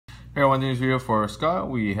Hey everyone, in this video for Scott,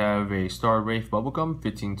 we have a Star Wraith Bubblegum,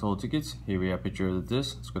 15 total tickets. Here we have a picture of the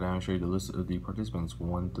disc. Let's go down and show you the list of the participants,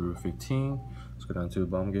 1 through 15. Let's go down to the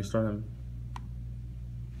bottom, get started.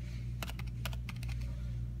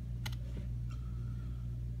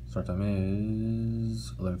 Start time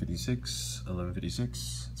is 11:56.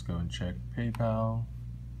 11:56. Let's go and check PayPal.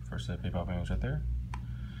 First set of PayPal payments right there.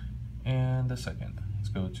 And the second. Let's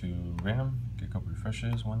go to random, get a couple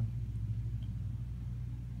refreshes. 1,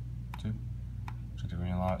 2. Check the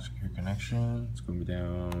green lot, secure connection. It's going to be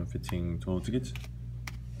down 15 total tickets.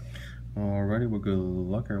 Alrighty, well, good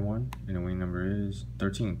luck, everyone. And the winning number is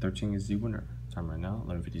 13. 13 is the winner. Time right now,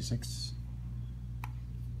 11:56.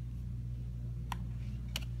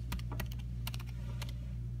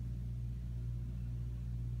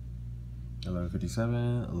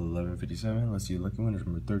 $11.57. Let's see, lucky winner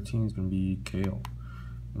number 13 is going to be Kale.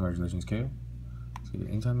 Congratulations, Kale. Let's get the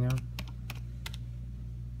end time now.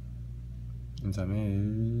 End time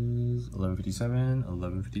is 11:57.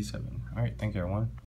 11:57. All right, thank you, everyone.